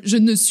 Où je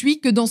ne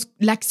suis que dans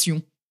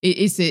l'action.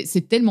 Et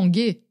c'est tellement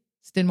gai.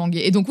 C'est tellement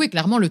gai. Et donc, oui,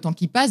 clairement, le temps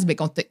qui passe,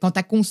 quand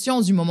t'as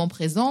conscience du moment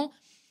présent,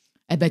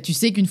 tu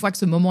sais qu'une fois que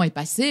ce moment est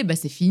passé,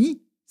 c'est fini.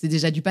 C'est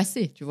déjà du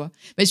passé, tu vois.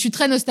 Je suis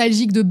très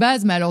nostalgique de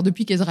base, mais alors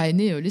depuis qu'Ezra est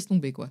né, laisse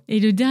tomber, quoi.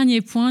 Et le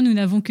dernier point, nous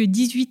n'avons que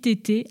 18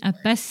 étés à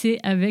passer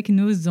avec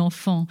nos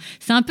enfants.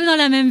 C'est un peu dans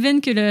la même veine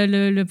que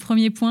le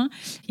premier point.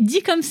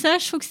 Dit comme ça,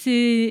 je trouve que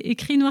c'est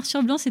écrit noir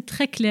sur blanc, c'est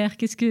très clair.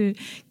 Qu'est-ce que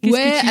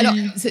alors,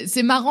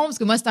 c'est marrant, parce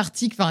que moi, cet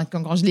article,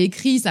 quand je l'ai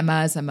écrit, ça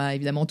m'a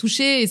évidemment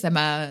touchée, et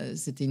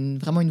c'était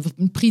vraiment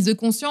une prise de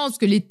conscience, parce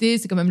que l'été,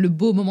 c'est quand même le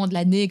beau moment de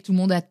l'année que tout le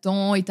monde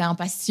attend, et t'es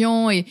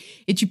impatient, et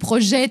tu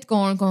projettes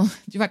quand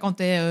tu vois,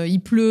 quand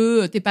il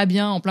pleut, t'es pas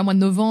bien en plein mois de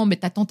novembre, mais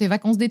t'attends tes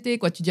vacances d'été,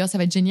 quoi. Tu dis, ça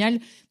va être génial.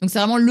 Donc, c'est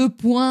vraiment le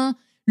point,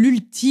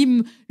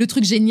 l'ultime, le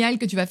truc génial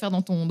que tu vas faire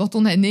dans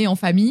ton année en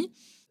famille.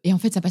 Et en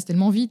fait, ça passe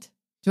tellement vite.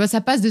 Tu vois,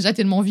 ça passe déjà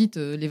tellement vite,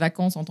 les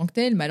vacances en tant que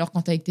telles. Mais alors,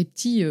 quand t'es avec tes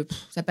petits,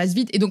 ça passe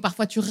vite. Et donc,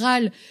 parfois, tu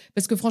râles.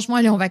 Parce que franchement,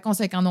 aller en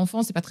vacances avec un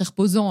enfant, c'est pas très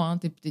reposant. Hein.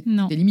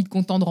 T'es limite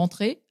content de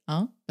rentrer,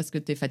 hein, parce que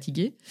t'es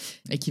fatigué.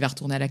 Et qu'il va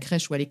retourner à la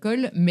crèche ou à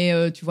l'école. Mais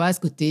tu vois, à ce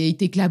côté, ils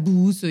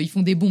t'éclaboussent, ils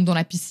font des bombes dans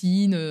la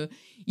piscine,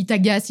 ils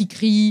t'agacent, ils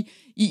crient.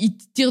 il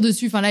tire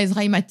dessus. Enfin, là,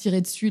 Ezra, il m'a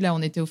tiré dessus. Là,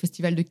 on était au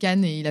festival de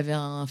Cannes et il avait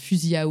un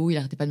fusil à eau. Il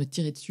arrêtait pas de me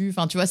tirer dessus.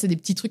 Enfin, tu vois, c'est des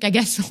petits trucs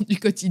agaçants du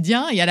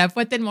quotidien et à la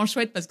fois tellement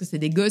chouette parce que c'est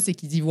des gosses et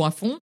qu'ils y vont à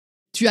fond.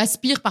 Tu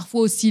aspires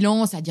parfois au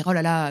silence, à dire oh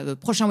là là,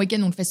 prochain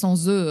week-end on le fait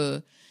sans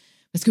eux,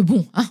 parce que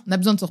bon, hein, on a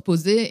besoin de se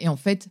reposer. Et en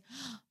fait,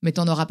 mais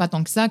t'en auras pas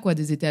tant que ça, quoi,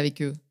 des étés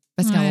avec eux.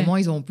 Parce qu'à un moment,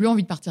 ils n'auront plus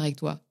envie de partir avec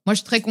toi. Moi,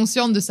 je suis très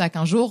consciente de ça,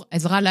 qu'un jour,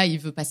 Ezra, là, il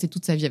veut passer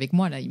toute sa vie avec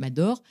moi, là, il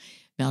m'adore.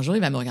 Mais un jour,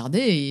 il va me regarder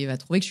et il va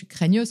trouver que je suis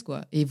craigneuse,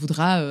 quoi. Et il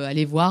voudra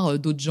aller voir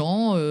d'autres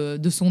gens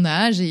de son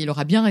âge et il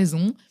aura bien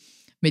raison.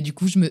 Mais du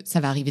coup, ça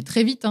va arriver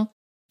très vite, hein.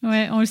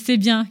 Ouais, on le sait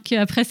bien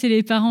qu'après, c'est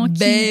les parents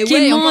qui ouais,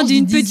 demandent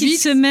une petite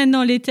semaine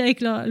dans l'été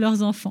avec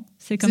leurs enfants.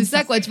 C'est comme ça. C'est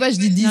ça, quoi. Tu vois, je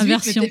dis 18,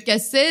 L'inversion. mais peut-être qu'à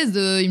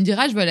 16, il me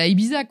dira, je vais aller à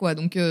Ibiza, quoi.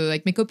 Donc,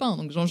 avec mes copains.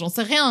 Donc, j'en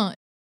sais rien.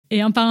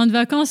 Et en parlant de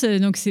vacances,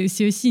 donc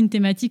c'est aussi une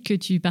thématique que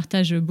tu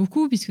partages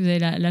beaucoup puisque vous avez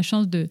la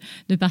chance de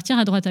partir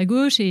à droite à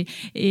gauche. Et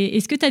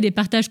est-ce que tu as des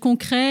partages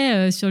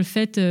concrets sur le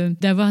fait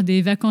d'avoir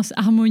des vacances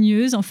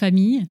harmonieuses en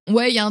famille?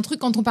 Ouais, il y a un truc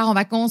quand on part en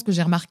vacances que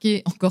j'ai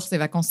remarqué encore ces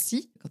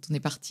vacances-ci. Quand on est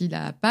parti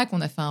là à Pâques,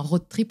 on a fait un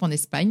road trip en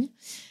Espagne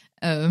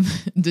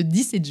de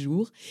 17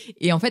 jours.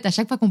 Et en fait, à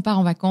chaque fois qu'on part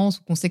en vacances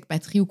ou qu'on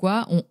s'expatrie ou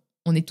quoi,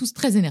 on est tous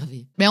très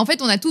énervés. Mais en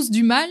fait, on a tous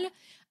du mal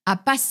à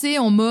passer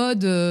en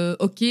mode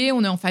ok,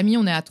 on est en famille,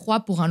 on est à 3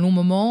 pour un long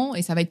moment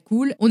et ça va être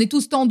cool. On est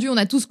tous tendus, on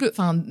a tous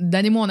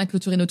Dan et moi on a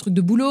clôturé nos trucs de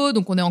boulot,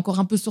 donc on est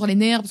encore un peu sur les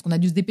nerfs parce qu'on a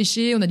dû se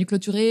dépêcher, on a dû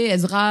clôturer.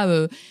 Ezra,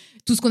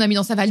 tout ce qu'on a mis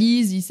dans sa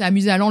valise, il s'est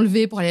amusé à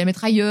l'enlever pour aller la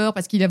mettre ailleurs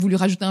parce qu'il a voulu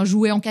rajouter un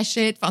jouet en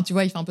cachette. Enfin, tu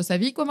vois, il fait un peu sa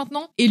vie quoi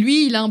maintenant. Et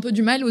lui, il a un peu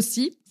du mal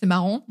aussi, c'est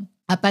marrant,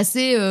 à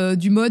passer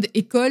du mode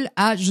école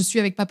à je suis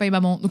avec papa et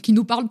maman. Donc il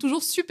nous parle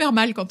toujours super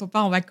mal quand on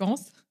part en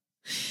vacances.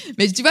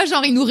 Mais tu vois,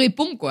 genre, il nous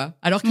répond, quoi.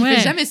 Alors qu'il fait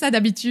jamais ça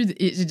d'habitude.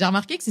 Et j'ai déjà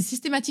remarqué que c'est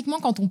systématiquement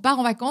quand on part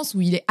en vacances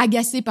où il est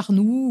agacé par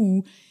nous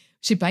ou,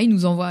 je sais pas, il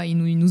nous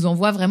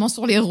envoie vraiment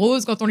sur les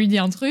roses quand on lui dit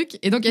un truc.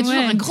 Et donc, il y a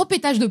toujours un gros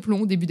pétage de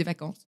plomb au début des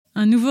vacances.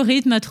 Un nouveau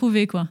rythme à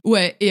trouver, quoi.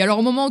 Ouais. Et alors,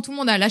 au moment où tout le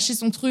monde a lâché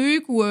son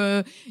truc, ou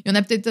il y en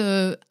a peut-être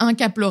un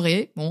qui a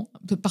pleuré. Bon,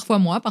 parfois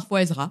moi,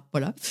 parfois Ezra.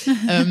 Voilà.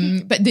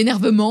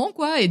 D'énervement,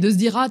 quoi. Et de se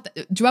dire,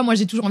 tu vois, moi,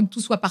 j'ai toujours envie que tout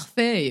soit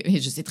parfait.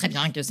 Et je sais très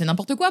bien que c'est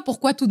n'importe quoi.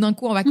 Pourquoi tout d'un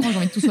coup, en vacances, j'ai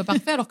envie que tout soit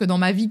parfait, alors que dans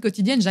ma vie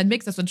quotidienne, j'admets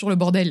que ça soit toujours le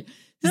bordel.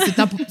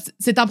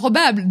 C'est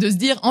improbable de se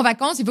dire, en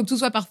vacances, il faut que tout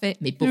soit parfait.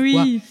 Mais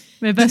pourquoi? Oui,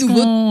 mais parce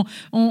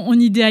qu'on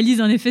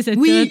idéalise en effet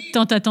cette période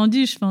tant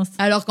attendue, je pense.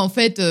 Alors qu'en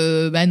fait,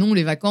 non,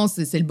 les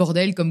vacances, c'est le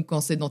bordel comme quand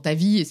c'est dans ta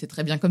vie et c'est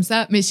très bien comme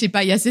ça. Mais je sais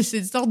pas, il y a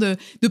cette sorte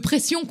de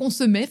pression qu'on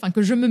se met, enfin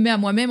que je me mets à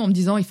moi-même en me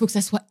disant, il faut que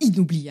ça soit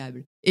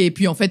inoubliable. Et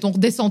puis en fait, on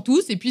redescend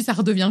tous et puis ça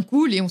redevient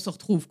cool et on se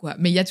retrouve, quoi.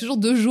 Mais il y a toujours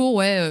 2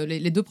 jours,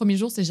 les 2 premiers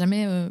jours, c'est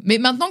jamais. Mais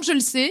maintenant que je le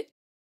sais.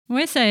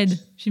 Ouais, ça aide,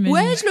 j'imagine.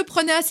 Ouais, je le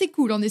prenais assez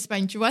cool en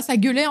Espagne, tu vois, ça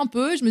gueulait un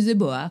peu. Je me disais,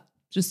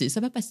 je sais,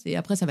 ça va passer.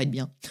 Après, ça va être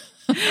bien.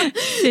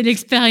 C'est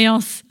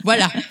l'expérience.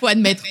 Voilà, faut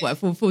admettre, quoi.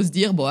 Faut se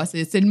dire,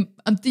 c'est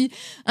un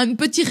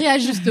petit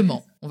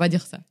réajustement, on va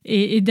dire ça.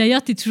 Et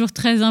d'ailleurs, tu es toujours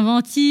très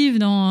inventive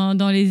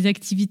dans les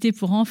activités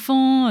pour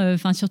enfants.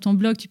 Enfin, sur ton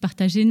blog, tu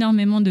partages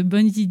énormément de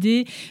bonnes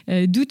idées.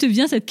 D'où te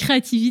vient cette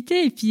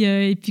créativité?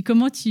 Et puis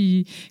comment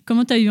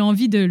t'as eu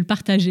envie de le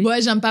partager?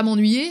 Ouais, j'aime pas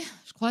m'ennuyer.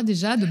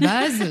 Déjà de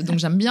base, donc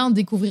j'aime bien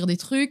découvrir des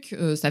trucs,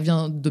 ça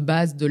vient de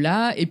base de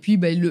là, et puis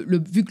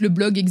vu que le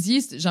blog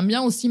existe, j'aime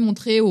bien aussi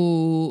montrer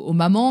aux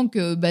mamans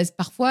que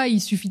parfois il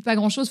suffit de pas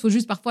grand chose, faut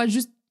juste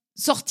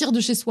sortir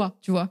de chez soi,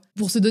 tu vois,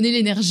 pour se donner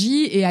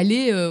l'énergie et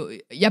aller,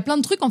 il y a plein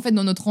de trucs en fait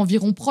dans notre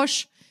environ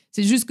proche.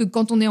 C'est juste que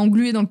quand on est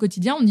englué dans le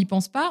quotidien, on n'y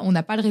pense pas, on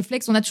n'a pas le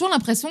réflexe, on a toujours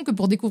l'impression que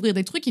pour découvrir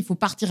des trucs, il faut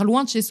partir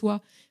loin de chez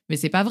soi, mais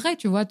c'est pas vrai,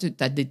 tu vois,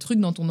 t'as des trucs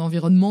dans ton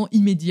environnement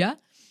immédiat.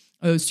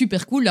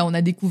 Super cool.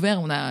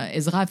 Là,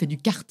 Ezra a fait du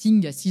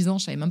karting à 6 ans.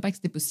 Je savais même pas que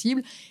c'était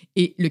possible.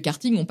 Et le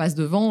karting, on passe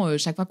devant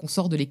chaque fois qu'on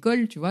sort de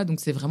l'école, tu vois. Donc,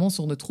 c'est vraiment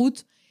sur notre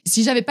route.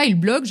 Si j'avais pas eu le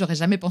blog, j'aurais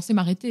jamais pensé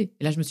m'arrêter.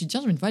 Et là, je me suis dit, tiens,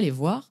 je vais une fois aller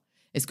voir.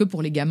 Est-ce que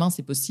pour les gamins,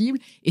 c'est possible?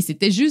 Et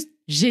c'était juste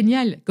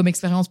génial comme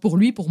expérience pour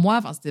lui, pour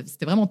moi. Enfin,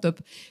 c'était vraiment top.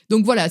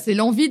 Donc voilà, c'est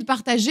l'envie de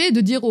partager, de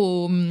dire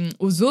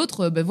aux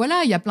autres,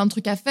 voilà, il y a plein de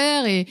trucs à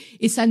faire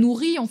et ça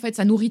nourrit, en fait,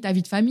 ça nourrit ta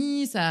vie de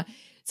famille, ça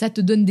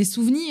te donne des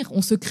souvenirs,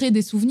 on se crée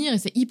des souvenirs et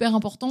c'est hyper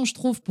important, je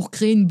trouve, pour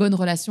créer une bonne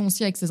relation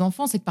aussi avec ses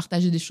enfants, c'est de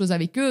partager des choses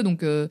avec eux.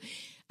 Donc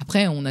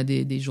après, on a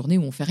des journées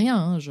où on fait rien,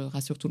 hein, je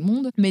rassure tout le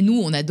monde. Mais nous,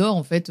 on adore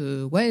en fait,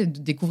 de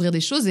découvrir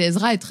des choses. Et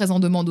Ezra est très en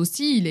demande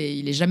aussi, il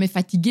est jamais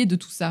fatigué de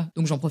tout ça.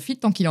 Donc j'en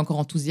profite tant qu'il est encore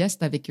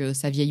enthousiaste avec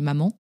sa vieille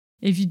maman.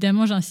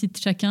 Évidemment, j'incite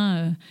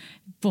chacun,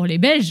 pour les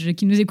Belges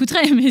qui nous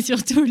écouteraient, mais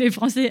surtout les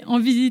Français en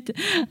visite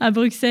à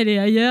Bruxelles et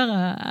ailleurs,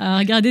 à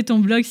regarder ton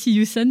blog See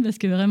You Sun, parce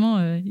que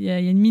vraiment, il y a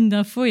une mine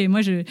d'infos. Et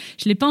moi, je ne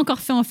l'ai pas encore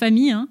fait en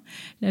famille, hein,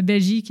 la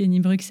Belgique ni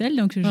Bruxelles,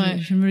 donc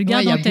je me le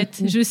garde en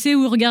tête. Je sais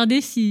où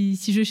regarder si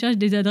je cherche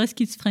des adresses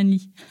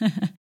kids-friendly.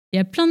 Il y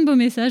a plein de beaux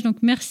messages, donc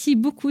merci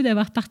beaucoup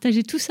d'avoir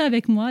partagé tout ça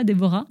avec moi,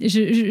 Déborah.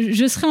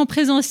 Je serai en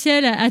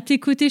présentiel à tes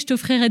côtés, je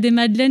t'offrirai des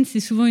madeleines, c'est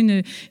souvent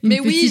un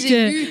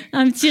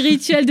petit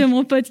rituel de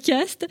mon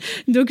podcast.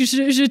 Donc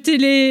je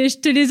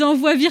te les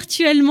envoie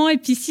virtuellement, et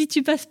puis si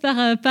tu passes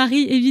par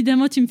Paris,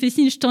 évidemment tu me fais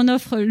signe, je t'en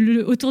offre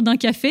autour d'un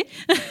café.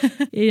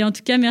 Et en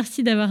tout cas,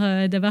 merci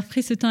d'avoir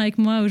pris ce temps avec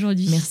moi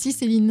aujourd'hui. Merci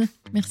Céline,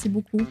 merci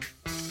beaucoup.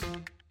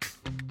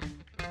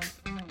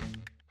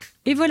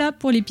 Et voilà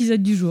pour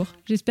l'épisode du jour.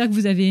 J'espère que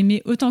vous avez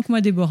aimé autant que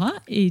moi Déborah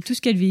et tout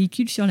ce qu'elle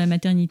véhicule sur la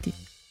maternité.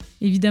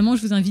 Évidemment,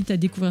 je vous invite à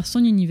découvrir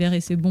son univers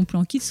et ses bons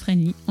plans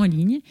kids-friendly en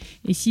ligne.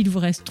 Et s'il vous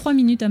reste 3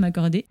 minutes à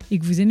m'accorder et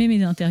que vous aimez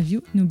mes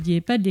interviews,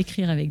 n'oubliez pas de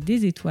l'écrire avec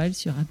des étoiles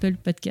sur Apple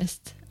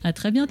Podcast. À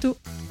très bientôt.